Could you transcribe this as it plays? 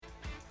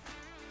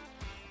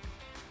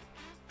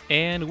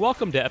And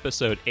welcome to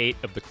episode 8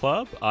 of The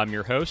Club. I'm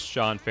your host,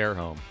 Sean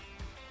Fairholm.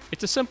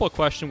 It's a simple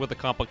question with a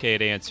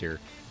complicated answer.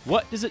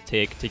 What does it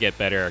take to get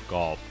better at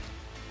golf?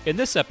 In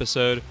this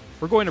episode,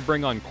 we're going to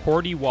bring on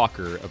Cordie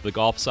Walker of the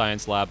Golf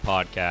Science Lab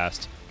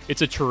podcast.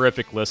 It's a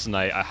terrific listen.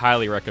 I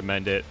highly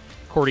recommend it.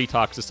 Cordie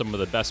talks to some of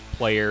the best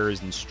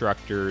players,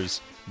 instructors,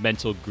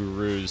 mental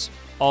gurus,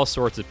 all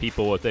sorts of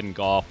people within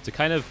golf to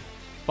kind of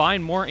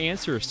find more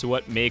answers to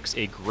what makes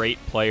a great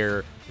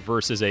player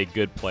versus a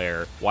good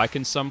player. Why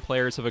can some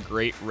players have a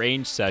great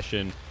range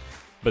session,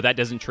 but that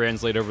doesn't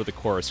translate over the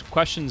course?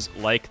 Questions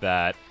like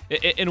that.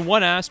 And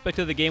one aspect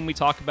of the game we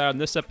talk about in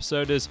this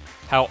episode is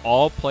how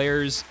all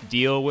players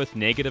deal with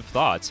negative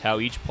thoughts, how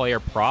each player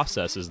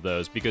processes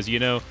those. Because,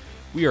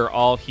 we are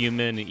all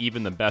human,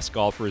 even the best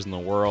golfers in the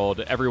world.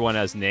 Everyone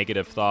has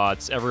negative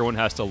thoughts. Everyone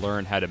has to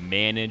learn how to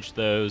manage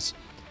those.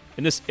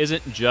 And this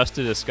isn't just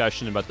a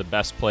discussion about the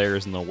best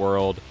players in the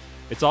world.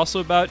 It's also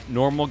about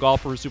normal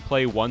golfers who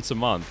play once a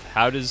month.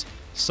 How does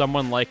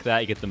someone like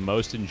that get the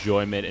most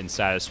enjoyment and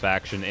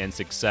satisfaction and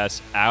success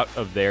out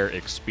of their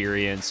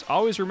experience?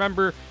 Always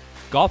remember,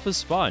 golf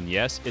is fun.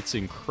 Yes, it's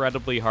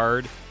incredibly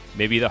hard.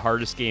 Maybe the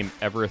hardest game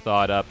ever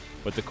thought up,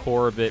 but the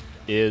core of it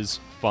is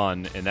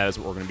fun, and that is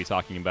what we're going to be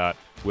talking about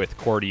with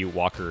Cordie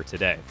Walker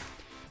today.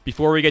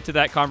 Before we get to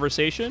that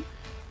conversation,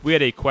 we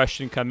had a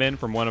question come in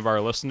from one of our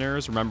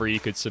listeners. Remember,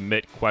 you could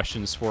submit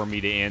questions for me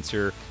to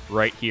answer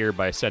right here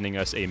by sending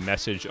us a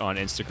message on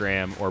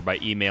Instagram or by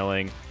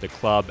emailing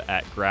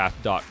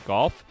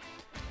theclub@graph.golf.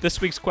 This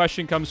week's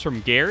question comes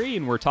from Gary,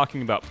 and we're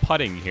talking about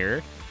putting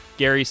here.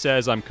 Gary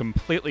says, I'm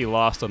completely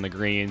lost on the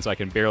greens. I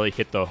can barely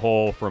hit the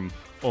hole from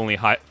only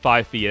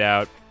 5 feet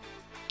out.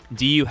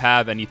 Do you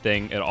have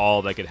anything at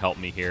all that could help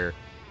me here?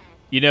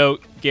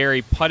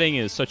 Gary, putting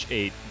is such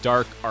a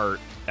dark art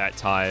at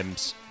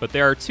times, but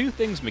there are two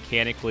things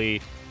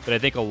mechanically that I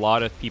think a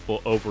lot of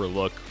people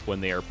overlook when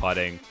they are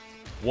putting.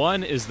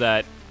 One is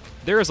that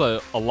there is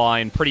a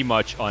line pretty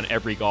much on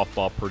every golf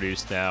ball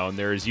produced now, and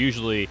there is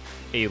usually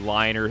a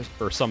line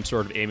or some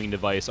sort of aiming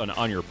device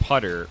on your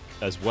putter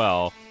as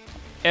well.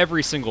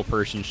 Every single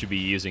person should be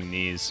using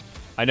these.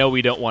 I know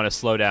we don't want to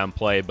slow down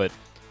play, but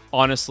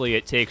honestly,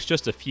 it takes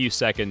just a few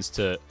seconds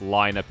to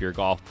line up your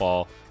golf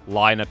ball,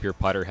 line up your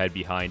putter head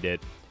behind it.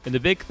 And the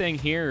big thing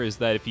here is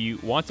that if you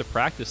want to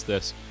practice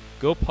this,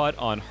 go putt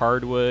on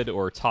hardwood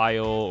or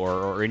tile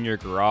or in your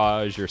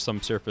garage or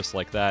some surface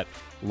like that.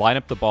 Line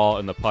up the ball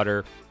in the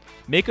putter.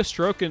 Make a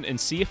stroke and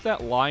see if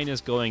that line is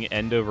going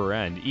end over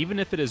end. Even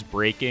if it is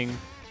breaking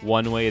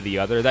one way or the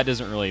other, that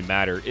doesn't really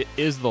matter. It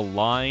is the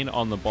line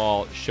on the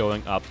ball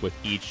showing up with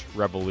each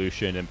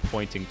revolution and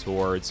pointing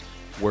towards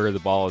where the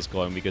ball is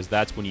going, because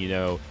that's when you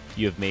know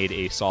you have made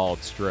a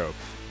solid stroke.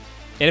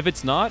 And if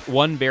it's not,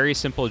 one very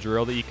simple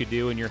drill that you could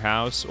do in your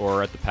house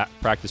or at the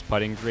practice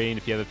putting green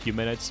if you have a few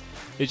minutes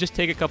is just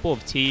take a couple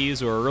of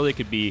tees, or it really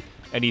could be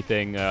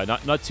anything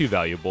not too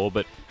valuable,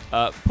 but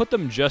put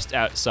them just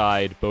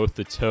outside both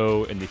the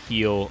toe and the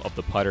heel of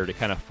the putter to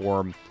kind of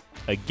form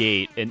a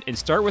gate, and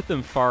start with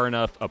them far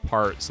enough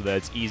apart so that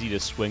it's easy to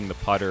swing the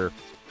putter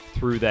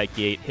through that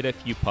gate, hit a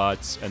few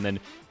putts, and then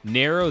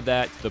narrow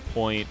that to the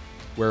point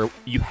where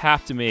you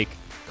have to make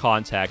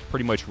contact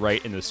pretty much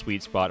right in the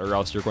sweet spot, or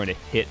else you're going to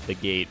hit the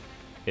gate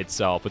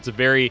itself. It's a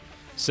very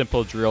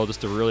simple drill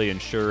just to really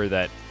ensure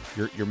that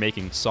you're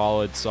making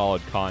solid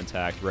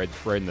contact right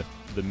in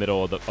the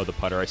middle of the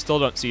putter. I still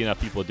don't see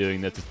enough people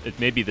doing this. It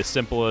may be the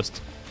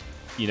simplest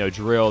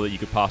drill that you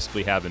could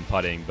possibly have in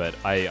putting, but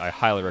I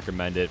highly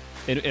recommend it.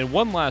 And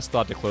one last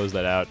thought to close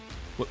that out: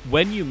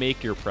 when you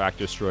make your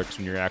practice strokes,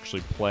 when you're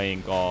actually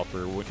playing golf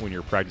or when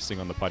you're practicing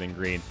on the putting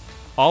green,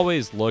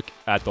 always look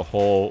at the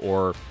hole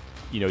or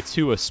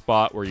to a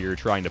spot where you're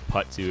trying to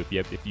putt to. If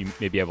you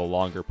maybe have a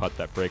longer putt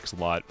that breaks a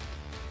lot,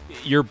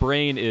 your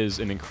brain is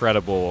an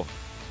incredible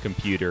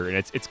computer, and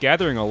it's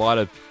gathering a lot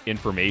of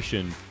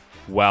information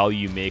while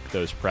you make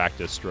those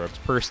practice strokes.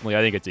 Personally,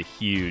 I think it's a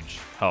huge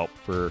help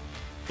for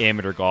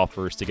amateur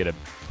golfers to get a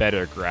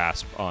better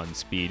grasp on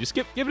speed. Just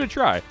give it a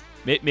try.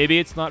 Maybe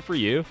it's not for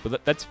you,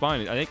 but that's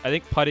fine. I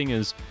think putting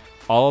is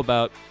all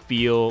about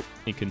feel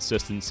and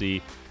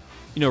consistency.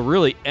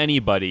 Really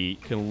anybody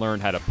can learn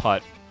how to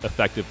putt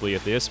effectively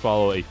if they just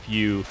follow a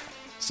few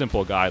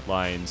simple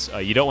guidelines.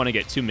 You don't want to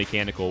get too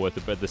mechanical with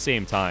it, but at the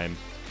same time,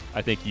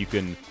 I think you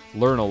can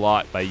learn a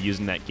lot by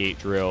using that gate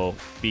drill,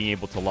 being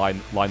able to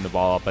line the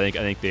ball up. I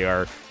think they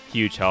are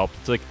huge help.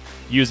 It's like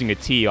using a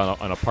tee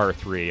on a par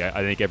 3. I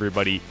think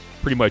everybody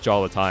pretty much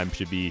all the time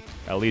should be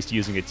at least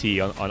using a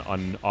tee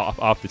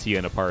off the tee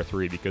on a par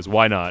 3, because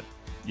why not?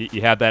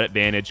 You have that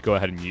advantage. Go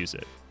ahead and use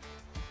it.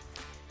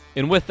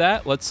 And with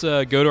that, let's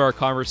go to our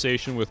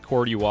conversation with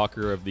Cordie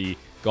Walker of the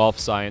Golf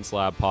Science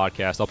Lab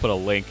podcast. I'll put a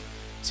link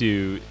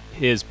to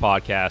his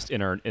podcast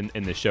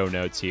in the show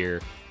notes here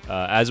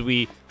as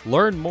we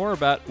learn more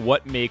about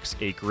what makes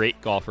a great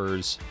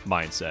golfer's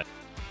mindset.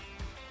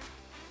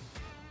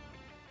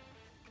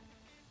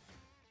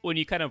 When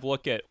you kind of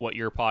look at what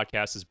your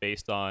podcast is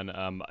based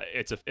on,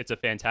 it's a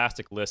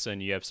fantastic listen.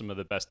 You have some of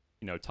the best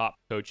top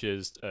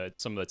coaches,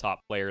 some of the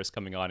top players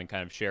coming on and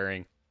kind of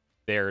sharing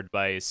their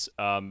advice.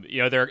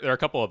 There are a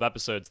couple of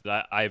episodes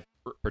that I've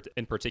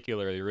in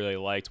particular really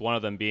liked. One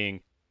of them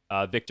being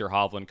Victor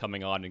Hovland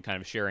coming on and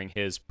kind of sharing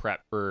his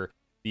prep for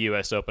the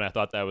U.S. Open. I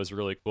thought that was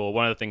really cool.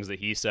 One of the things that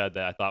he said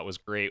that I thought was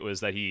great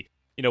was that he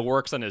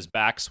works on his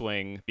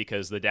backswing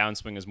because the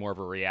downswing is more of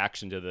a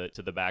reaction to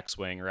the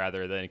backswing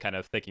rather than kind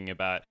of thinking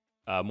about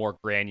more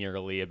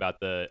granularly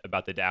about the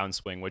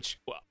downswing. Which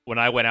when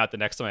I went out the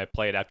next time I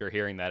played after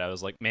hearing that, I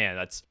was like, man,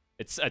 that's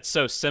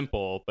so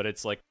simple, but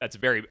it's like that's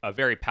a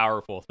very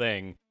powerful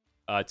thing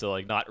to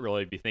like not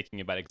really be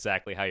thinking about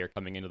exactly how you're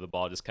coming into the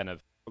ball, just kind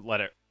of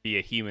let it be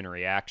a human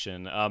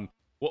reaction.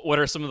 What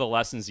are some of the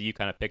lessons you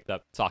kind of picked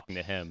up talking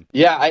to him?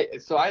 Yeah, I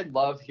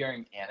love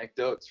hearing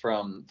anecdotes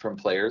from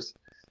players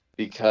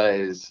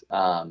because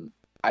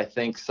I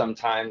think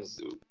sometimes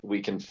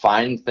we can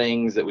find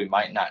things that we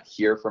might not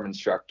hear from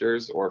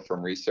instructors or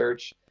from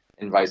research,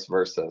 and vice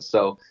versa.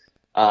 So,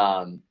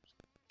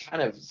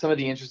 kind of some of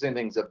the interesting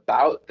things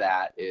about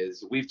that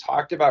is we've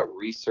talked about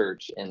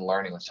research and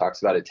learning, which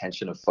talks about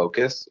attention of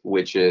focus,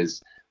 which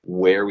is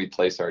where we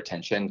place our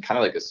attention, kind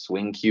of like a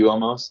swing cue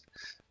almost.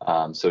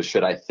 So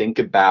should I think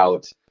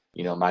about,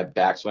 my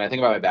backswing? When I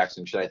think about my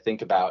backswing, should I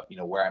think about,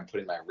 where I'm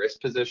putting my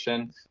wrist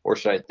position, or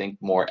should I think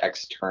more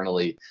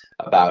externally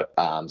about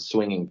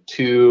swinging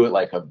to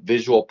like a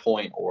visual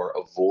point or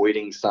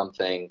avoiding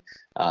something,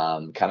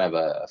 kind of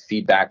a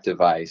feedback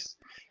device?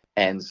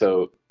 And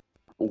so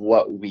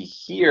what we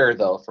hear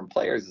though from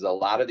players is a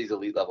lot of these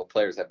elite level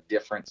players have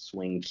different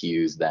swing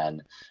cues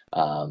than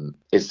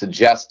is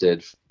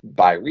suggested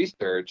by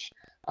research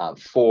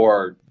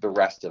for the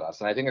rest of us.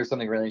 And I think there's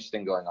something really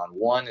interesting going on.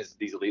 One is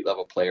these elite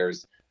level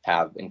players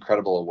have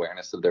incredible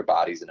awareness of their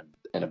bodies and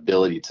an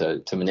ability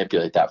to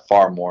manipulate that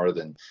far more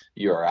than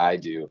you or I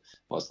do,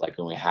 most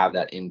likely when we have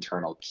that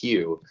internal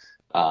cue.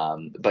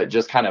 But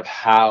just kind of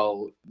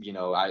how,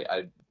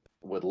 I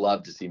would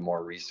love to see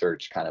more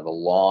research kind of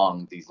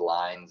along these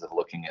lines of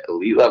looking at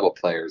elite level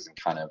players and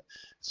kind of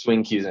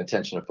swing cues and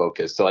attention to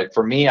focus. So like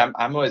for me, I'm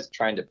always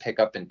trying to pick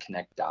up and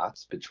connect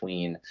dots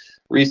between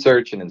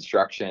research and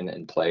instruction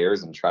and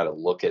players and try to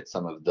look at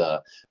some of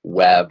the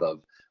web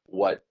of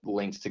what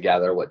links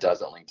together, what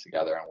doesn't link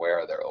together, and where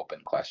are there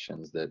open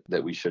questions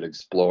that we should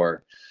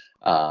explore.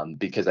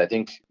 Because I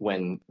think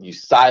when you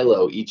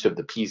silo each of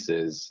the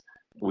pieces,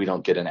 we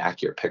don't get an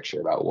accurate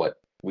picture about what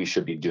we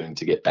should be doing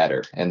to get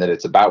better, and that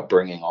it's about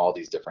bringing all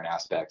these different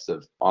aspects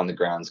of on the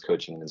grounds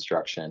coaching and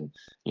instruction.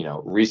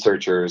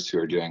 Researchers who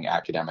are doing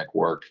academic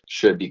work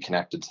should be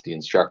connected to the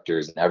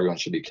instructors, and everyone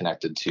should be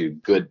connected to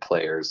good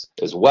players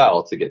as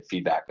well to get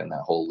feedback in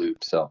that whole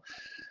loop. So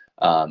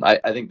I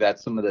think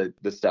that's some of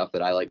the stuff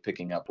that I like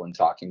picking up when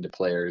talking to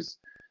players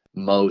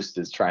most,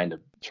 is trying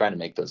to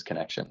make those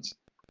connections.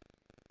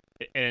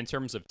 And in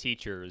terms of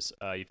teachers,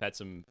 you've had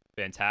some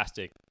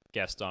fantastic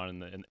guests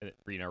on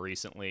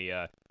recently.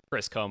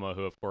 Chris Como,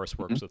 who of course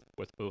works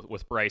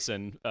with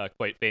Bryson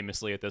quite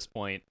famously at this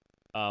point.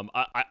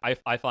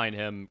 I find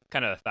him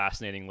kind of a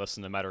fascinating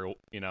listen, no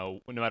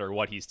matter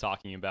what he's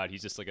talking about.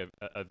 He's just like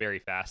a very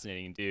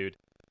fascinating dude,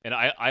 and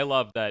I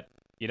love that.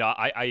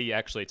 I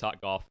actually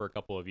taught golf for a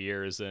couple of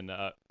years, and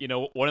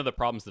one of the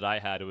problems that I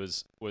had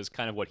was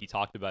kind of what he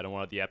talked about in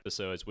one of the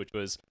episodes, which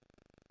was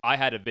I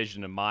had a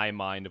vision in my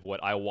mind of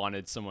what I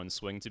wanted someone's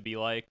swing to be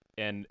like,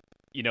 and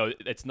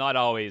it's not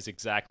always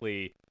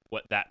exactly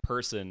what that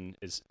person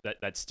is,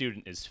 that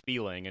student is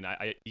feeling. And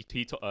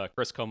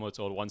Chris Como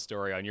told one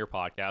story on your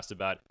podcast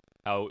about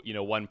how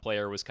one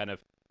player was kind of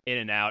in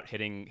and out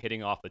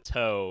hitting off the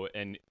toe,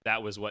 and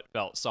that was what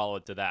felt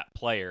solid to that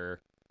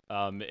player.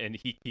 And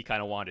he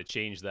kind of wanted to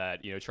change that,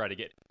 try to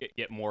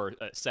get more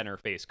center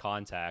face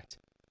contact.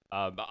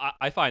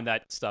 I find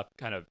that stuff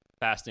kind of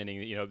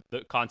fascinating.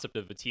 The concept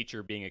of a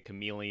teacher being a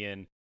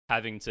chameleon,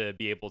 having to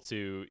be able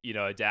to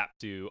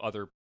adapt to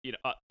other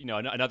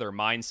another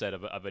mindset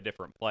of a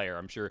different player.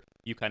 I'm sure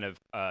you kind of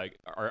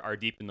are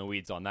deep in the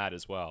weeds on that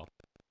as well.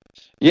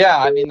 Yeah,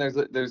 I mean, there's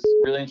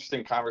really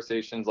interesting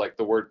conversations like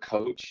the word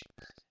coach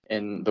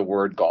and the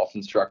word golf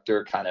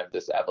instructor, kind of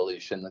this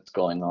evolution that's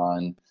going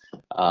on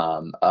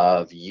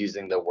of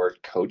using the word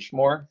coach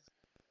more.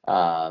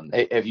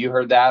 Have you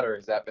heard that, or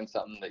has that been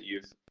something that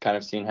you've kind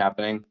of seen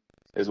happening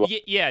as well?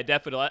 Yeah,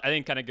 definitely. I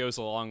think kind of goes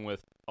along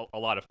with a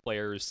lot of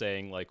players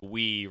saying like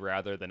we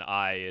rather than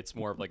I. It's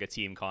more of like a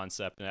team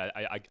concept, and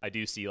I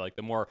do see like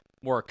the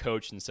more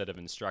coach instead of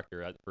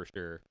instructor for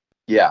sure.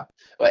 Yeah,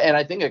 and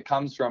I think it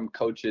comes from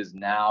coaches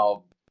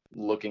now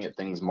looking at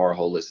things more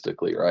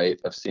holistically, right?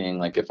 Of seeing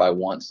like if I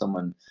want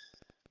someone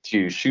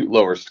to shoot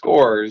lower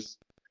scores,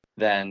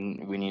 then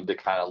we need to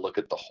kind of look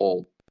at the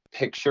whole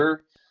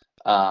picture.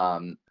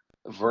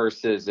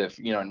 Versus if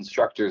an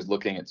instructor is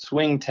looking at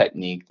swing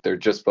technique, they're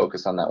just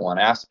focused on that one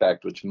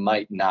aspect, which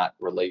might not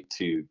relate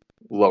to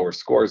lower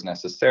scores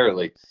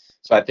necessarily.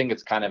 So I think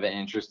it's kind of an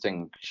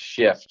interesting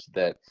shift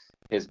that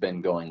has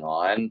been going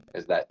on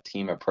as that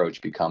team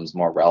approach becomes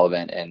more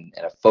relevant, and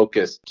a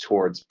focus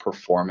towards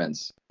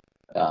performance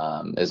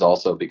is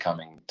also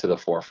becoming to the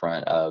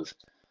forefront of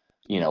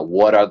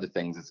what are the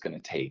things it's going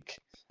to take.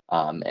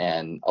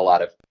 And a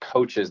lot of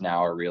coaches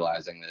now are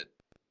realizing that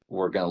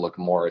we're going to look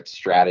more at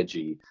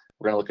strategy.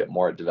 We're going to look at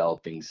more at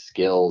developing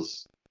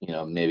skills,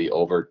 maybe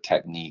over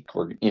technique.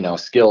 We're,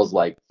 skills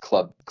like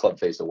club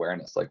face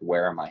awareness, like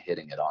where am I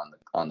hitting it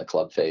on the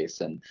club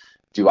face, and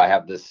do I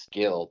have the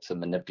skill to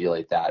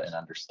manipulate that and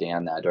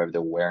understand that? Do I have the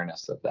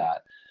awareness of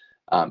that?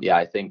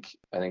 I think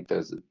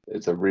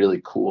it's a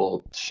really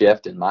cool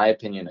shift, in my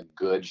opinion, a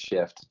good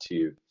shift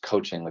to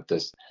coaching with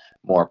this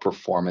more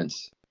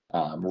performance,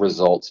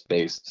 results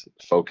based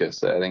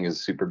focus. I think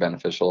is super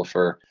beneficial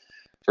for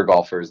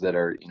golfers that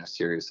are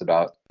serious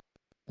about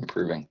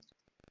improving.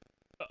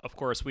 Of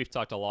course, we've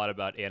talked a lot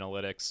about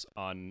analytics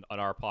on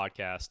our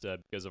podcast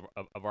because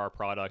of our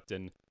product,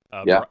 and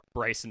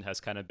Bryson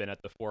has kind of been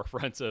at the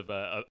forefront of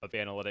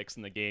analytics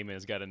in the game and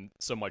has gotten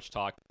so much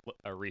talk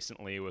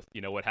recently with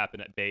what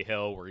happened at Bay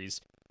Hill, where he's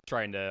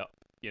trying to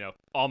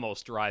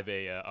almost drive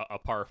a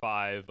par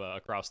 5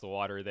 across the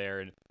water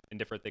there, and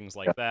different things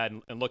like that,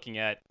 and looking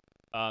at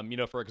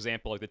for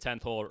example, like the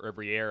 10th hole at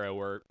Riviera,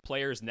 where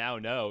players now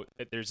know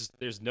that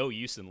there's no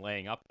use in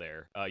laying up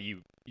there.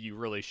 You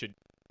really should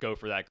go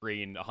for that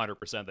green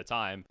 100% of the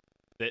time.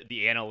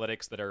 The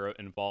analytics that are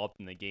involved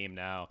in the game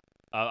now.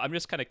 I'm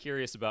just kind of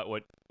curious about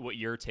what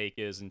your take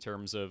is in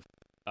terms of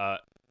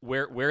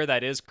where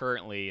that is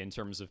currently in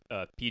terms of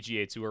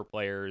PGA Tour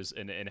players,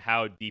 and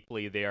how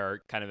deeply they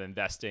are kind of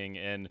investing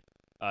in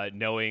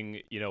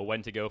knowing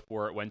when to go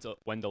for it, when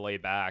to lay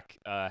back,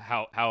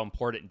 how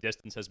important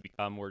distance has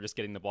become. We're just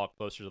getting the ball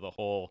closer to the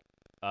hole.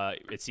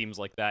 It seems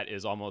like that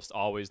is almost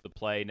always the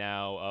play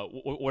now.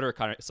 What are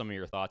kind of some of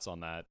your thoughts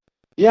on that?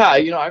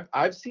 Yeah,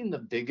 I've seen the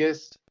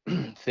biggest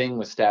thing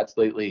with stats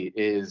lately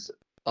is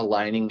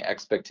aligning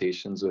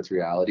expectations with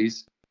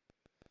realities.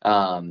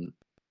 Obviously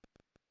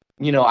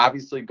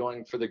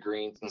going for the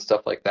greens and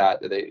stuff like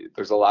that,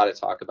 there's a lot of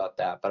talk about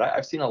that, but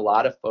I've seen a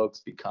lot of folks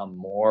become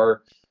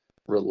more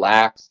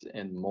relaxed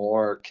and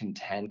more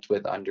content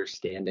with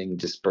understanding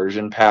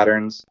dispersion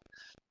patterns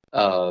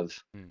of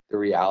the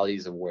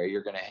realities of where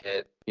you're going to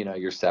hit,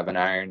 your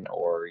 7-iron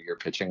or your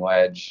pitching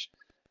wedge,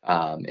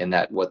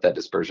 and what that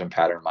dispersion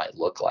pattern might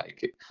look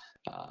like,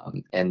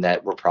 and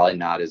that we're probably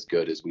not as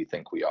good as we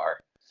think we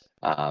are.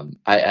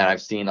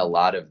 I've seen a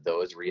lot of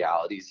those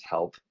realities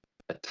help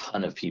a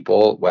ton of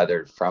people,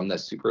 whether from the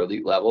super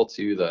elite level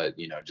to the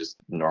just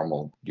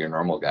your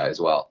normal guy as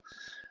well.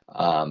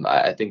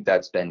 I think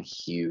that's been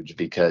huge,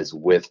 because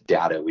with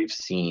data we've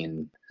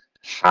seen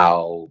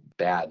how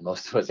bad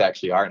most of us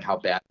actually are, and how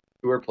bad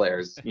tour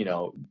players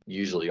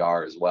usually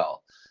are as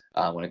well,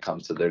 when it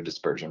comes to their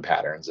dispersion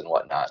patterns and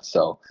whatnot.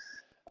 So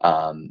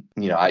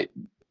I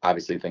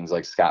obviously things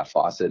like Scott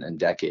Fawcett and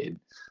Decade,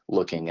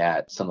 looking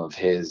at some of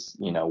his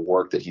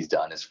work that he's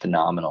done, is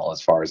phenomenal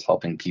as far as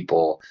helping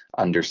people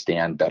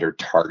understand better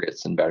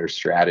targets and better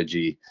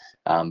strategy.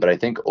 But I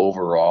think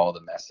overall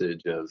the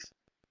message of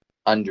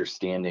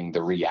understanding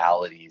the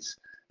realities,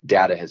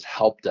 data has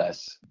helped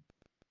us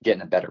get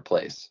in a better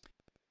place.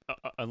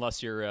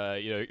 Unless you're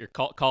you're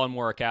Colin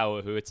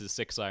Morikawa, who hits his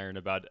 6-iron,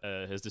 about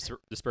his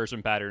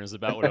dispersion pattern is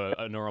about what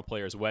a normal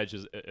player's wedge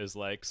is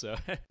like. So,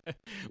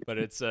 but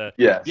it's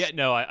yes. Yeah,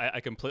 no, I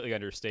completely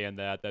understand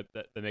that.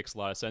 That makes a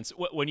lot of sense.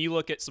 When you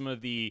look at some of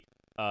the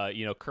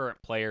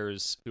current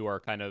players who are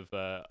kind of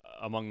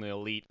among the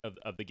elite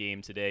of the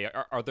game today,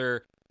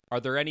 are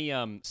there any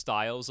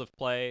styles of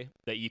play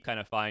that you kind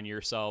of find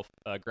yourself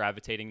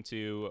gravitating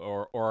to,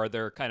 or are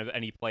there kind of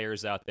any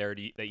players out there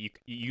that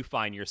you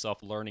find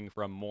yourself learning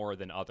from more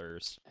than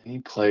others? Any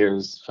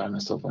players find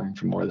myself learning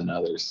from more than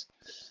others?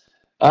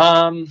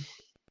 Not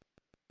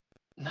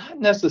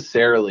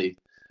necessarily.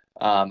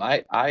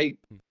 I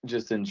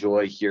just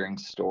enjoy hearing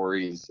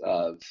stories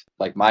of,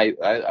 like,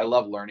 I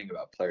love learning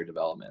about player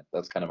development.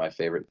 That's kind of my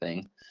favorite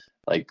thing.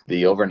 Like,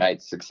 the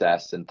overnight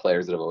success and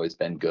players that have always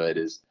been good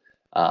is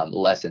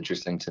less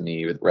interesting to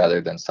me,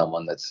 rather than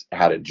someone that's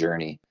had a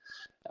journey.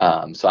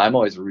 So I'm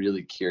always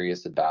really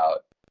curious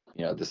about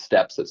the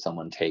steps that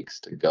someone takes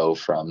to go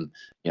from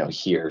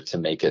here to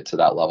make it to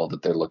that level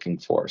that they're looking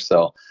for.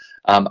 So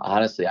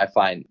honestly, I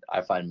find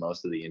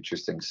most of the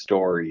interesting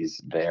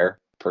stories there,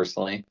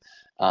 personally,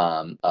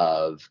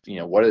 of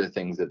what are the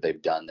things that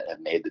they've done that have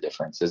made the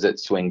difference. Is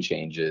it swing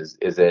changes?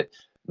 Is it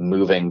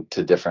moving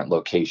to different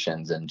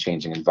locations and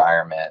changing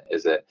environment?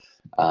 Is it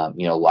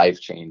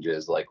life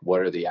changes? Like,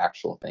 what are the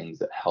actual things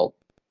that help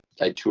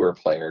a tour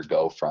player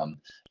go from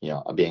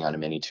being on a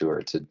mini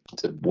tour to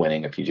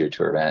winning a PGA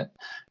Tour event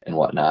and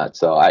whatnot?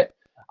 So I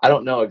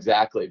don't know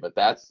exactly, but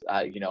that's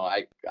I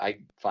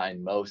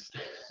find most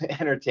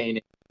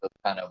entertaining those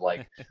kind of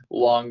like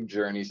long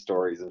journey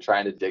stories, and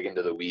trying to dig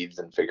into the weeds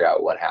and figure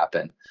out what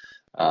happened,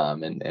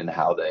 and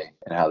how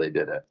they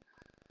did it.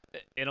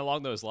 And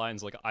along those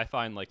lines, like, I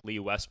find like Lee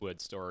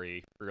Westwood's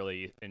story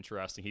really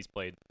interesting. He's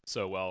played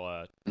so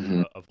well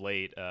of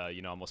late,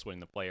 almost winning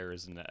the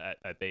Players and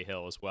at Bay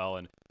Hill as well.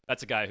 And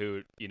that's a guy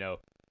who,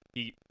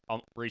 he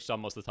reached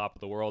almost the top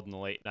of the world in the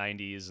late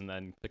 90s, and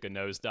then took a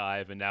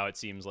nosedive, and now it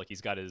seems like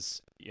he's got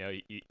his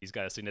he's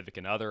got a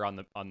significant other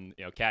on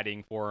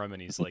caddying for him,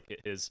 and he's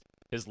like his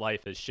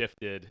life has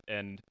shifted,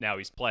 and now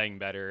he's playing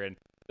better. And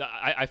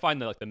I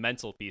find that, like, the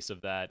mental piece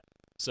of that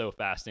so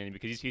fascinating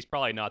because he's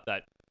probably not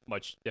that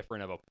much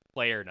different of a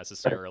player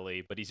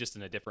necessarily, but he's just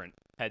in a different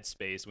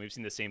headspace. And we've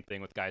seen the same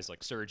thing with guys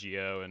like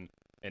Sergio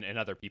and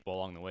other people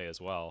along the way as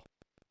well.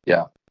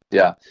 Yeah.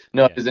 Yeah.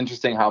 No, Yeah. it's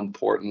interesting how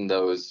important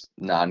those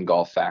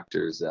non-golf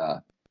factors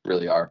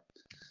really are.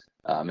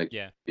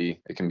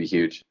 It can be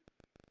huge.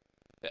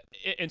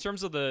 In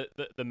terms of the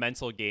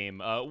mental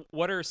game,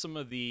 what are some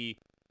of the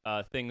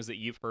things that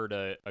you've heard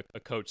a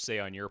coach say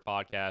on your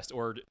podcast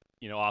or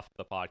off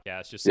the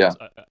podcast, just Yeah.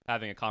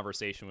 having a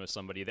conversation with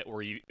somebody that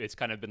where it's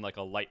kind of been like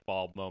a light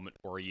bulb moment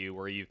for you,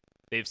 where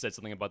they've said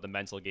something about the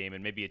mental game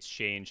and maybe it's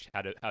changed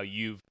how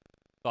you've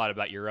thought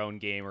about your own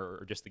game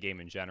or just the game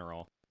in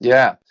general.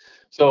 Yeah.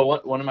 So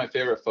one of my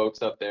favorite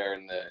folks up there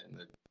in the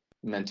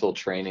mental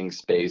training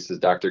space is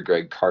Dr.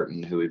 Greg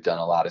Carton, who we've done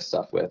a lot of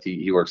stuff with.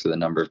 He works with a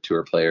number of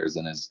tour players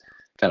and is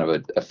kind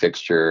of a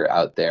fixture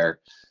out there.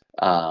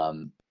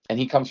 And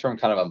he comes from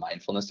kind of a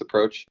mindfulness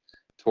approach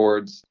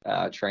towards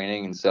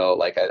training. And so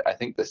like, I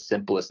think the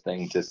simplest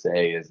thing to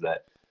say is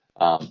that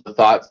the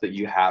thoughts that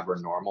you have are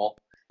normal,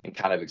 and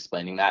kind of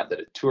explaining that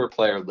a tour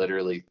player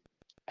literally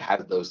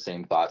has those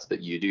same thoughts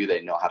that you do.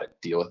 They know how to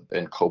deal with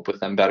and cope with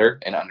them better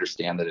and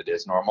understand that it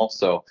is normal.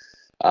 So,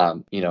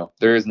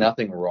 there is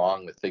nothing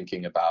wrong with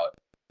thinking about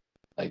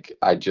like,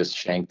 I just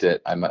shanked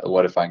it.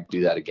 What if I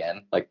do that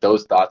again? Like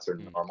those thoughts are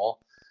normal.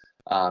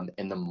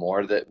 And the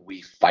more that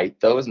we fight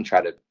those and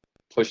try to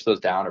push those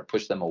down or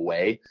push them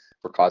away,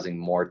 we're causing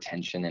more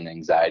tension and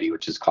anxiety,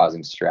 which is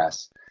causing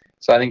stress.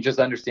 So I think just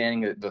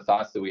understanding that the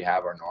thoughts that we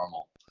have are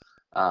normal,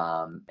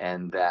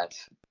 and that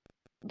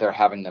they're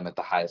having them at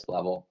the highest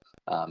level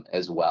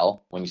as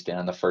well. When you stand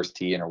on the first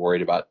tee and are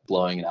worried about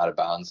blowing it out of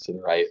bounds to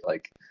the right,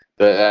 like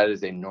that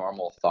is a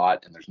normal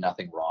thought, and there's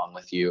nothing wrong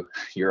with you.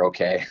 You're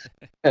okay.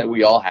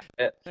 We all have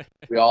it.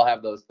 We all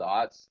have those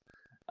thoughts.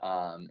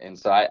 And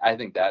so I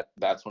think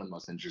that's one of the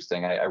most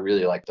interesting. I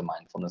really like the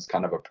mindfulness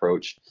kind of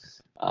approach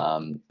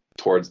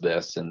towards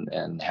this,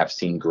 and have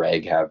seen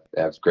Greg have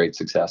great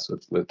success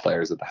with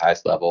players at the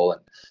highest level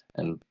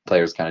and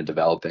players kind of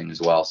developing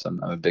as well. So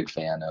I'm a big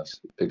fan of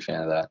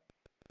that.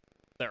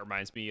 That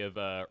reminds me of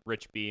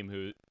Rich Beam,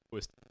 who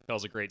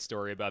tells a great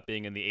story about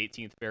being in the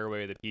 18th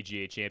fairway of the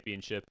PGA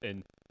Championship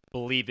and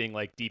believing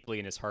like deeply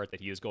in his heart that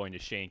he was going to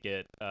shank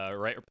it.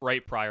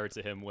 Right prior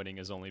to him winning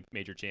his only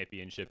major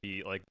championship,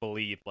 he like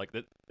believed like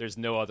that there's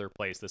no other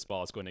place this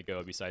ball is going to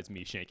go besides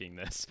me shanking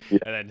this, Yeah.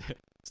 and then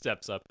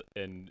steps up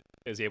and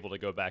is able to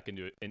go back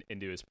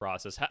into his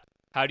process.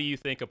 How do you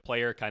think a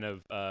player kind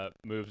of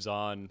moves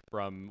on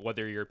from,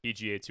 whether you're a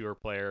PGA Tour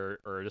player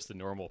or just a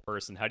normal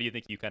person? How do you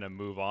think you kind of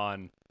move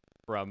on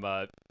from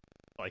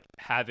like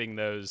having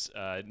those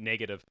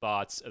negative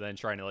thoughts and then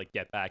trying to like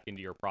get back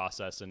into your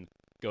process and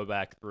go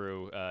back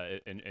through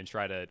and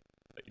try to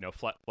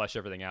flesh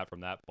everything out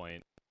from that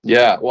point?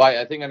 Yeah, well,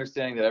 I think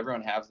understanding that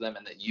everyone has them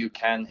and that you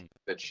can hit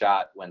a good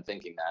shot when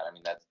thinking that. I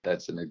mean,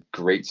 that's a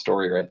great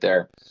story right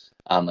there.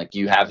 Like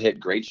you have hit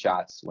great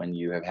shots when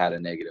you have had a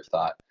negative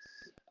thought,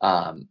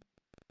 and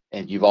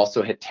you've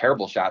also hit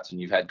terrible shots when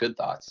you've had good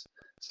thoughts.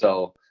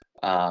 So,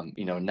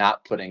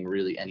 not putting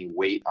really any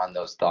weight on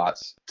those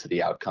thoughts to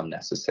the outcome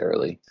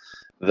necessarily.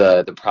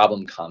 The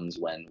problem comes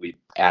when we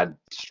add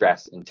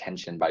stress and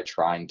tension by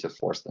trying to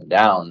force them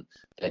down.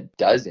 That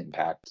does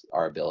impact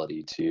our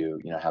ability to,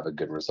 have a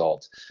good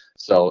result.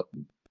 So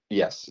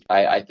yes,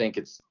 I think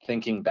it's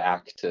thinking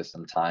back to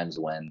some times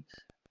when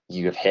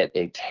you have hit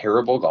a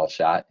terrible golf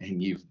shot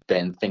and you've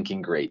been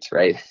thinking great,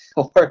 right?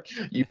 Or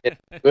you hit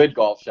a good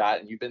golf shot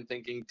and you've been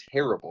thinking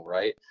terrible,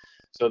 right?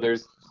 So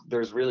there's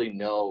really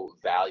no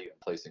value in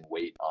placing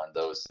weight on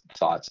those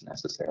thoughts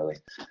necessarily.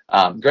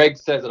 Greg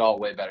says it all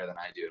way better than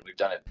I do, and we've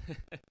done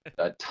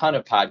a ton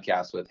of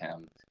podcasts with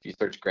him. If you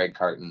search Greg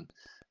Carton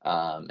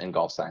and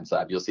Golf Science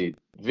Lab, you'll see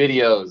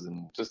videos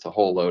and just a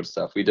whole load of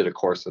stuff. We did a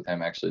course with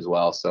him actually as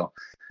well. So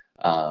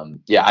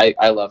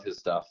I love his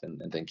stuff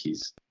and think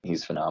he's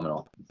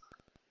phenomenal.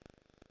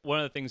 One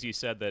of the things you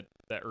said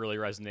that really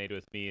resonated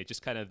with me is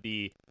just kind of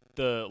the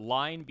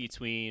line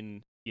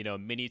between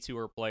mini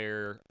tour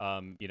player,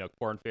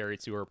 Corn Ferry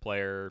Tour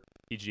player,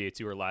 PGA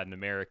Tour Latin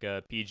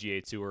America,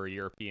 PGA Tour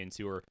European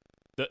Tour,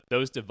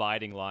 those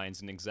dividing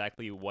lines and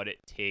exactly what it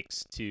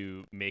takes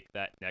to make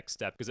that next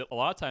step. Because a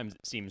lot of times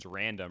it seems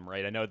random,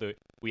 right? I know that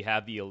we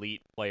have the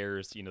elite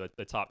players,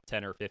 the top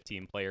 10 or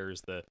 15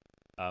 players, the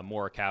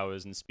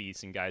Morikawas and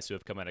Spieths and guys who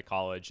have come out of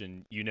college,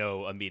 and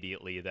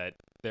immediately that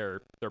they're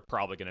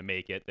probably going to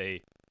make it.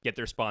 They get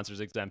their sponsors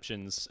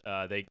exemptions.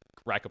 They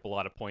rack up a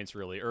lot of points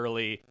really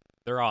early.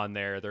 They're on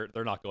there.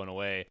 They're not going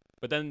away.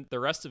 But then the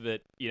rest of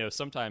it,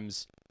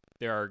 sometimes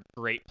there are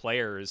great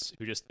players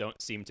who just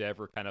don't seem to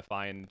ever kind of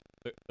find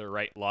the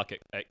right luck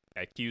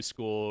at Q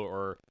school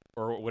or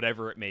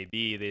whatever it may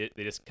be.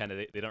 They just kind of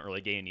they don't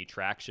really gain any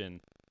traction.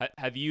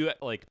 Have you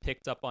like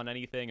picked up on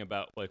anything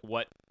about like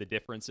what the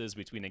difference is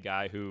between a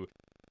guy who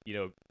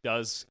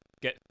does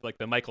get like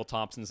the Michael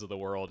Thompsons of the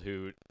world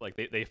who like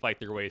they fight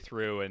their way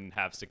through and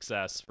have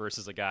success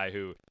versus a guy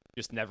who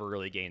just never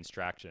really gains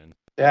traction?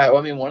 Yeah, well,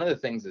 I mean, one of the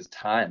things is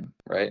time,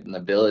 right? And the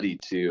ability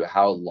to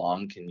how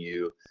long can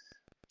you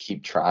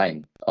keep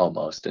trying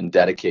almost and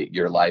dedicate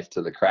your life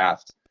to the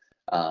craft.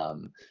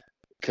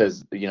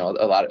 Because a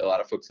lot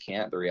of folks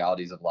can't. The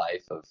realities of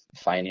life, of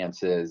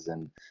finances,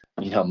 and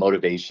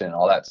motivation,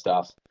 all that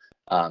stuff,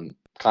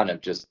 kind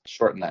of just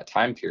shorten that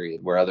time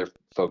period where other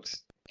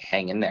folks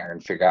hang in there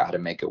and figure out how to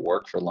make it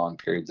work for long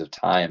periods of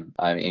time.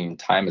 I mean,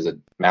 time is a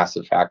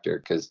massive factor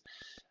because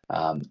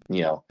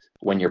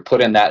when you're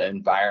put in that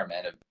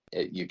environment,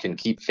 you can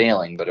keep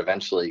failing, but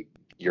eventually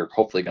you're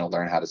hopefully going to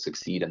learn how to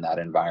succeed in that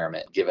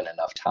environment given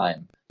enough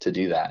time to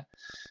do that.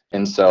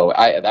 And so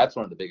that's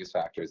one of the biggest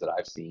factors that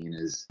I've seen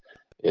is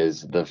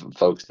the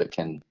folks that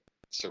can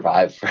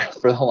survive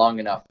for long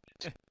enough,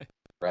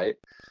 right?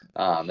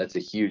 That's a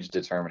huge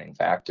determining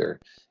factor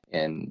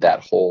in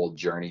that whole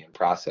journey and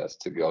process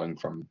to going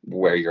from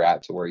where you're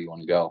at to where you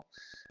want to go,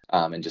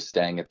 and just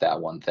staying at that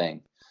one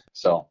thing.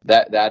 So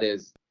that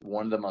is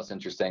one of the most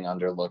interesting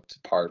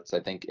underlooked parts. I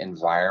think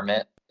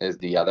environment is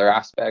the other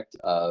aspect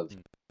of,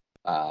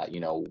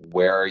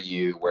 where do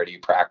you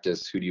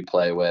practice, who do you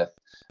play with,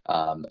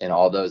 and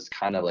all those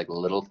kind of like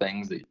little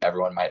things that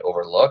everyone might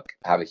overlook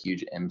have a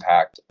huge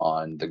impact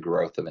on the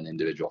growth of an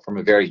individual from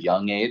a very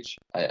young age,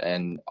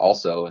 and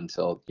also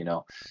until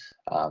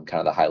kind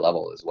of the high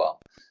level as well.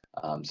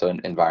 So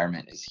an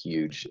environment is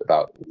huge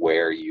about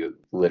where you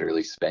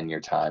literally spend your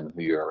time,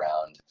 who you're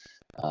around,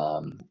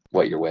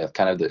 what you're with.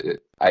 Kind of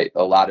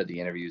a lot of the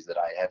interviews that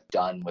I have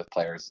done with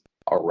players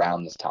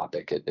around this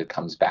topic, it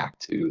comes back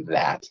to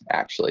that,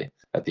 actually,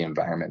 at the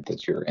environment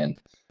that you're in.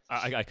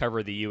 I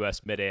cover the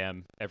U.S.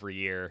 Mid-Am every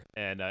year,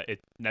 and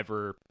it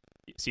never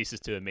ceases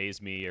to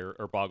amaze me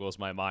or boggles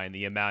my mind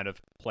the amount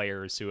of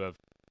players who have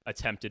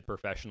attempted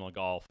professional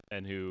golf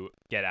and who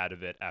get out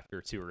of it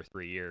after 2 or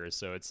 3 years.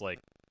 So it's like,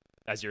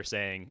 as you're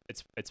saying,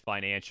 it's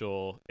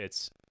financial,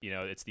 it's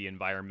the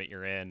environment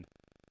you're in.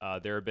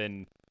 There have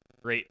been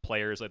great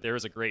players. Like there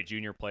was a great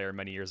junior player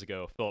many years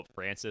ago, Philip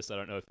Francis. I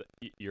don't know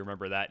if you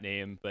remember that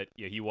name, but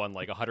he won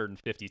like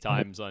 150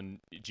 times on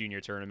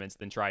junior tournaments.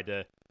 Then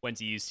went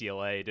to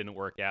UCLA, didn't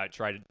work out.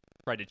 Tried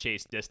to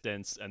chase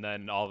distance, and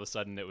then all of a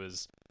sudden it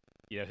was,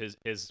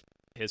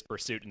 his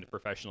pursuit into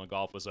professional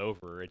golf was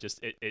over.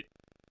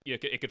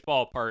 It could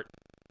fall apart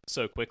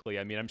so quickly.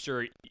 I mean, I'm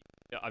sure.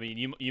 I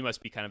mean, you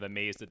must be kind of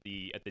amazed at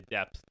the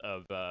depth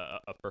of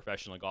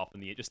professional golf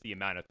and the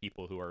amount of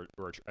people who are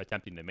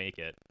attempting to make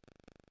it.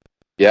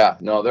 Yeah,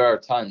 no, there are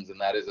tons, and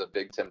that is a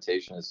big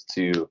temptation, is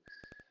to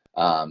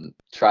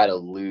try to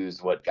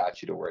lose what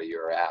got you to where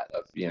you're at,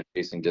 of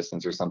chasing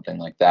distance or something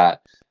like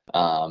that.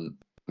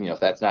 If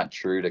that's not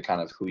true to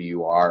kind of who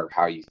you are,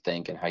 how you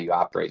think, and how you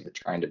operate, you're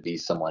trying to be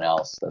someone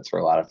else. That's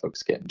where a lot of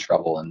folks get in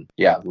trouble, and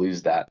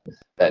lose that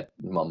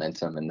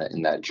momentum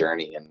in that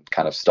journey and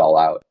kind of stall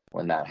out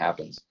when that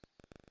happens.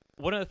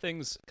 One of the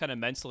things kind of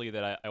mentally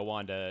that I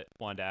wanted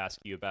to ask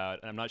you about,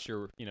 and I'm not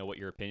sure what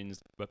your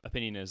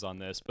opinion is on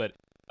this, but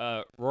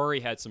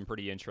Rory had some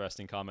pretty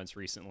interesting comments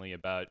recently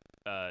about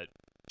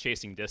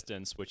chasing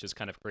distance, which is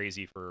kind of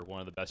crazy for one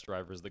of the best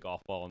drivers of the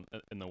golf ball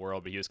in the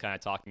world. But he was kind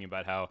of talking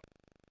about how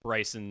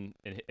Bryson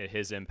and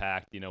his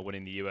impact,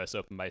 winning the U.S.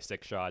 Open by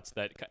 6 shots,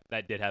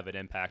 that did have an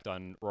impact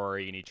on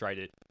Rory, and he tried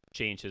to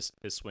change his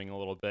swing a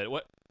little bit.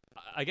 What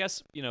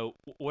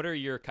are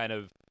your kind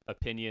of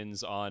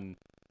opinions on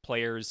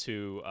players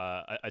who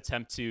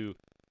attempt to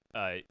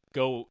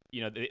go,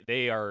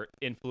 they are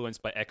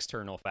influenced by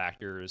external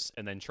factors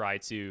and then try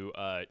to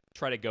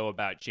go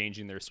about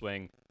changing their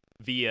swing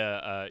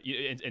via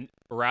and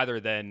rather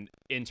than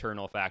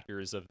internal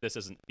factors of, this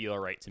doesn't feel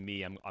right to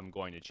me, I'm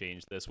going to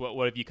change this.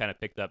 What have you kind of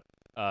picked up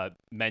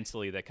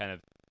mentally that kind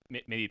of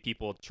maybe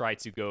people try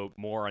to go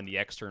more on the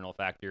external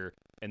factor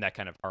and that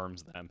kind of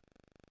harms them?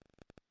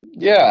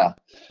 Yeah,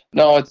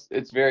 no,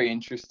 it's very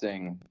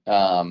interesting.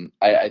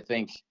 I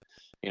think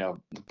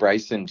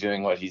Bryson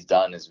doing what he's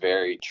done is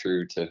very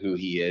true to who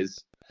he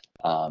is.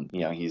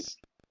 He's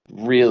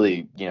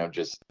really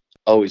just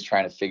always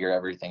trying to figure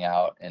everything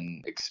out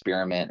and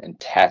experiment and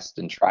test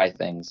and try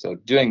things. So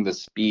doing the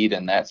speed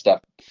and that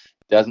stuff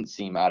doesn't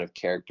seem out of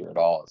character at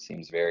all. It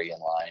seems very in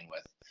line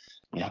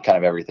with kind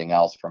of everything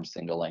else, from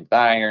single length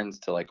irons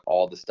to like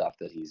all the stuff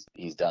that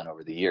he's done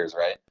over the years,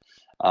 right?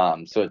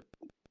 So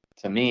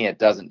to me, it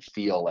doesn't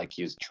feel like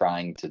he's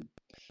trying to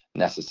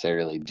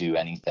necessarily do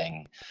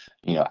anything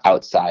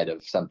outside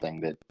of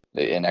something that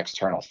an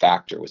external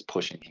factor was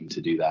pushing him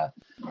to do that.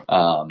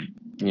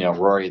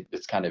 Rory,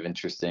 it's kind of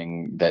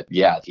interesting that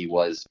he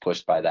was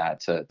pushed by that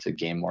to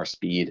gain more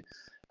speed.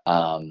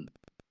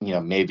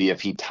 Maybe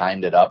if he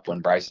timed it up when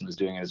Bryson was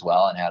doing it as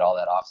well and had all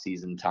that off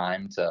season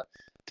time to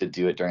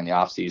do it during the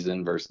off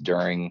season versus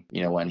during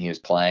when he was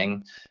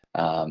playing,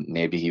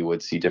 maybe he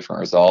would see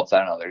different results. I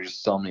don't know, there's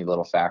just so many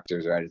little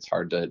factors, right? It's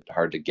hard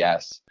to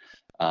guess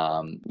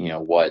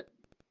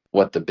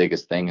what the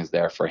biggest thing is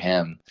there for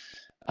him.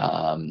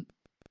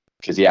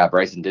 Because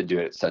Bryson did do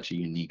it at such a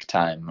unique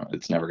time.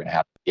 It's never going to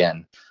happen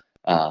again.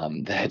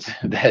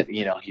 That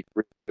he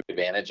really took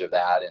advantage of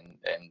that,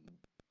 and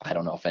I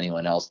don't know if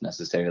anyone else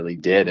necessarily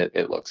did.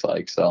 It looks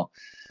like so.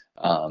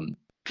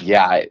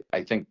 Yeah,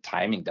 I think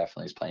timing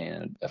definitely is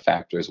playing a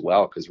factor as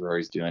well, because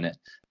Rory's doing it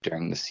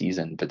during the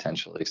season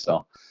potentially.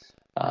 So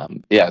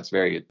yeah, it's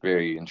very,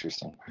 very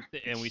interesting.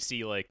 And we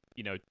see like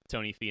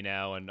Tony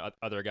Finau and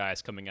other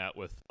guys coming out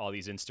with all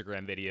these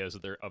Instagram videos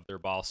of their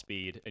ball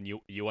speed, and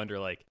you wonder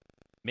like,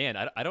 man,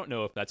 I don't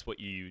know if that's what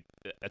you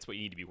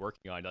need to be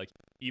working on. Like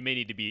you may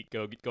need to be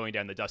going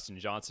down the Dustin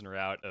Johnson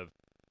route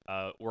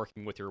of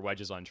working with your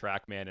wedges on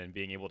TrackMan and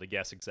being able to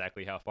guess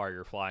exactly how far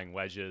you're flying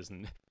wedges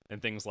and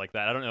things like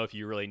that. I don't know if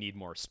you really need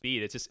more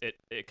speed. It's just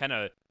it kind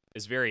of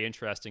is very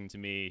interesting to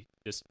me,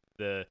 just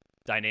the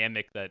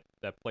dynamic that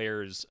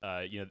players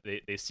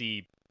they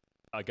see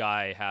a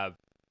guy have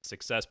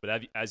success,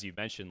 but as you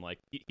mentioned, like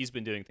he's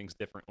been doing things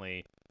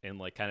differently and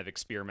like kind of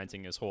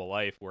experimenting his whole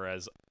life,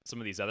 whereas some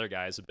of these other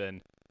guys have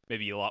been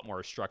maybe a lot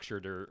more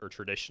structured or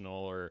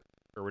traditional or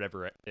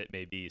whatever it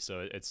may be.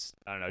 So it's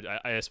I don't know.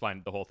 I just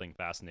find the whole thing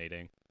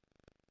fascinating.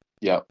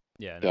 Yeah,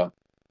 Yeah, no, yeah.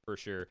 for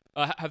sure.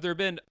 Have there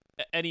been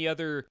any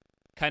other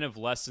kind of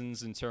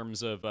lessons in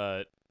terms of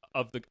the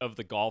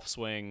golf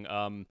swing?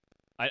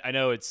 I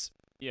know it's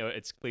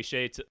it's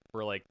cliche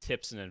for like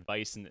tips and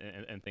advice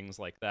and things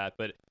like that,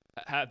 but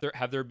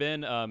have there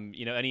been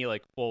any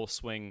like full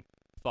swing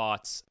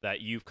thoughts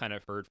that you've kind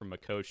of heard from a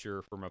coach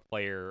or from a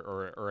player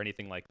or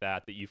anything like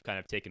that that you've kind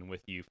of taken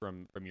with you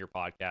from your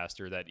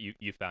podcast or that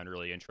you found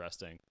really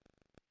interesting?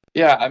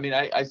 Yeah, I mean,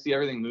 I see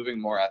everything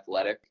moving more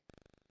athletic.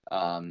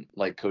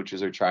 Like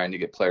coaches are trying to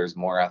get players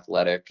more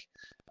athletic,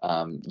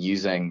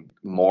 using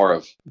more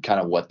of kind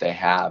of what they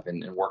have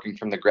and working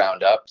from the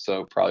ground up.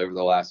 So probably over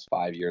the last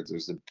 5 years,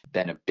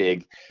 been a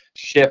big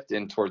shift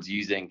in towards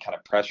using kind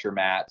of pressure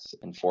mats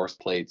and force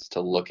plates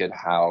to look at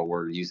how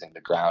we're using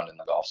the ground in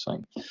the golf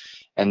swing.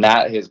 And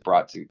that has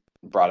brought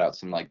out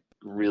some like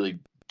really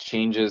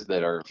changes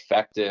that are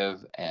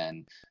effective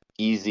and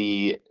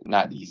easy,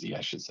 not easy,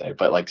 I should say,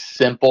 but like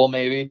simple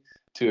maybe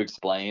to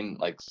explain,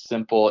 like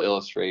simple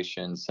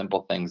illustrations,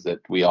 simple things that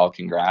we all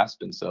can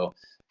grasp. And so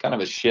kind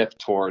of a shift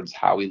towards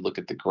how we look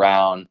at the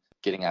ground,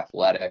 getting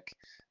athletic,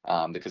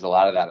 because a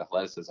lot of that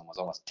athleticism was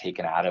almost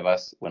taken out of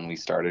us when we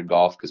started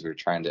golf, because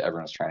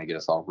everyone was trying to get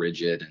us all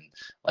rigid and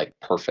like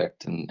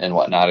perfect and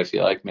whatnot, I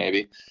feel like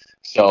maybe.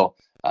 So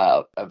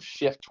a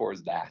shift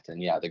towards that.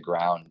 And yeah, the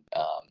ground,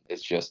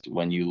 it's just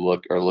when you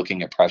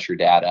looking at pressure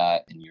data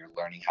and you're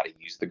learning how to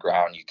use the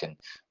ground, you can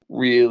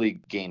really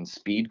gain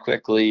speed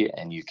quickly,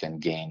 and you can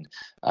gain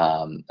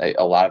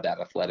a lot of that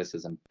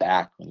athleticism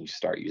back when you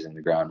start using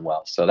the ground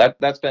well. So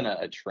that's been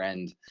a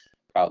trend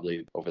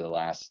probably over the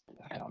last,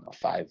 I don't know,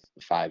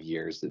 five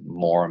years,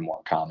 more and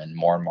more common,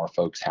 more and more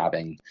folks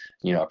having,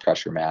 a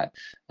pressure mat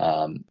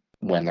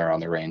when they're on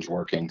the range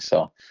working.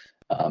 So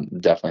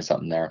definitely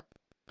something there.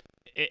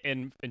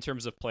 In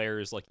terms of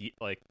players, like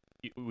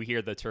we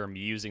hear the term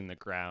using the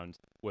ground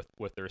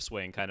with their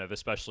swing, kind of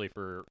especially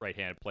for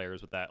right-handed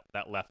players with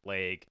that left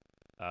leg,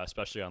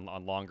 especially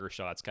on longer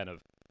shots, kind of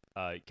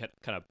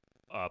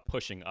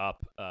pushing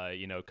up,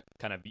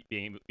 kind of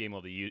being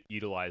able to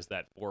utilize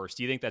that force.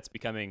 Do you think that's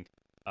becoming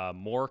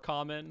more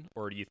common,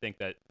 or do you think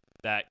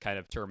that kind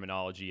of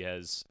terminology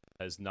has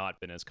not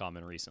been as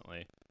common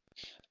recently?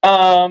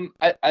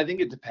 I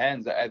think it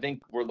depends. I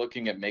think we're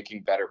looking at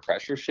making better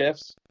pressure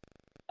shifts,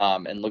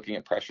 and looking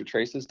at pressure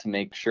traces to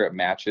make sure it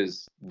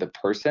matches the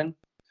person.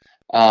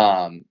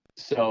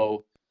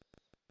 So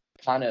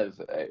kind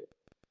of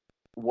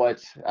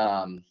what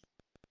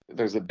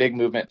there's a big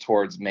movement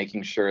towards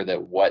making sure that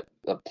what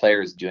the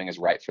player is doing is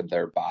right for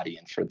their body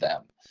and for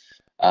them.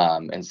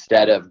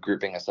 Instead of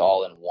grouping us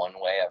all in one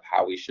way of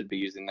how we should be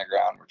using the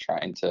ground, we're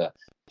trying to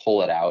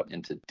pull it out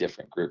into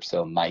different groups.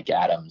 So Mike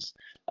Adams,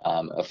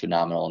 a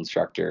phenomenal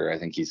instructor, I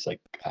think he's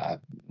like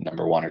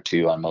number 1 or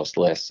 2 on most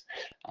lists,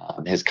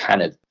 has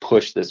kind of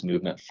pushed this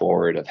movement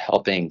forward of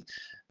helping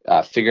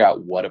figure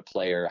out what a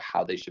player,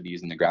 how they should be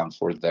using the ground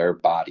for their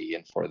body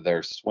and for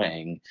their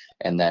swing,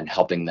 and then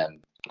helping them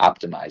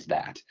optimize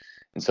that.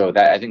 And so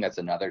that, I think that's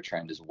another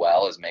trend as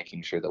well, is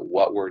making sure that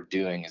what we're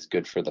doing is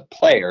good for the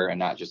player and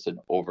not just an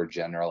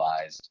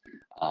overgeneralized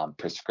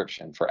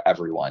prescription for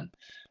everyone.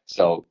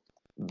 So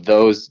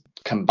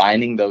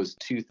combining those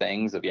two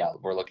things of, yeah,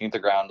 we're looking at the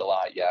ground a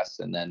lot, yes,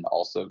 and then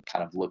also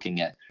kind of looking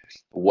at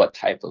what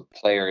type of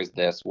player is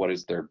this, what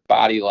is their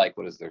body like,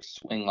 what is their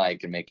swing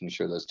like, and making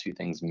sure those two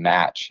things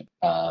match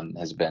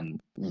has been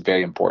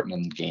very important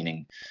in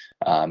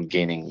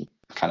gaining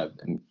kind of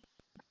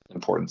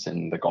importance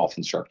in the golf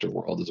instructor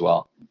world as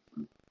well.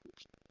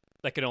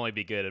 That can only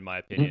be good in my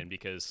opinion,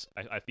 because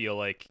I feel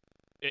like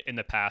in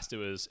the past it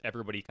was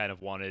everybody kind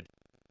of wanted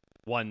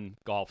one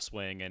golf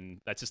swing,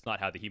 and that's just not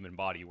how the human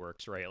body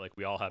works, right? Like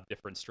we all have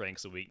different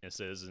strengths and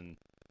weaknesses, and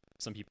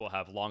some people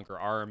have longer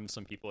arms,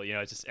 some people,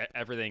 it's just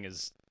everything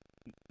is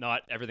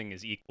not everything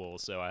is equal.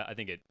 So I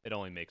think it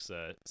only makes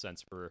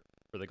sense for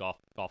the golf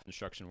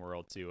instruction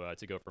world to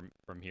go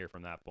from here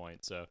from that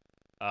point. So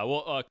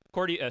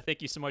Cordie,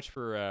 thank you so much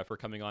for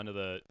coming onto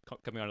the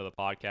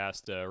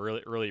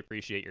podcast. Really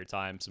appreciate your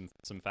time.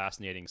 Some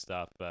fascinating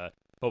stuff.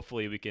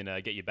 Hopefully we can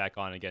get you back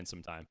on again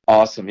sometime.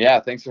 Awesome. Yeah.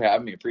 Thanks for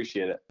having me.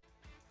 Appreciate it.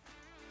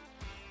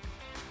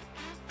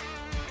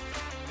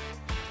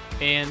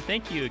 And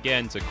thank you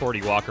again to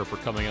Cordie Walker for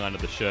coming onto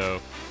the show.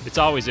 It's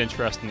always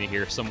interesting to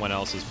hear someone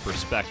else's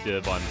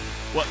perspective on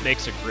what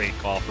makes a great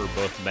golfer,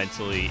 both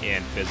mentally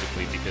and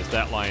physically, because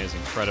that line is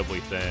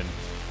incredibly thin.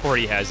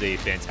 Cordie has a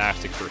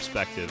fantastic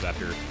perspective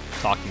after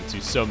talking to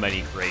so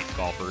many great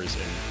golfers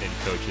and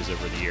coaches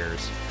over the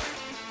years.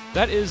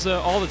 That is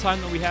all the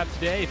time that we have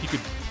today. If you could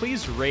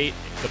please rate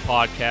the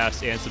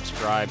podcast and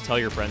subscribe, tell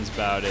your friends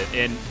about it.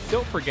 And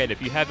don't forget,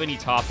 if you have any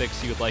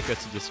topics you would like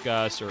us to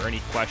discuss or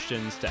any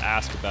questions to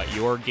ask about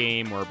your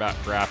game or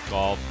about draft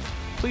golf,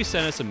 please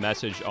send us a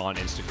message on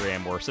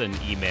Instagram or send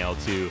an email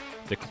to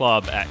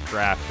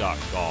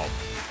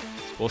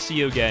theclub@draft.golf. We'll see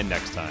you again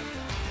next time.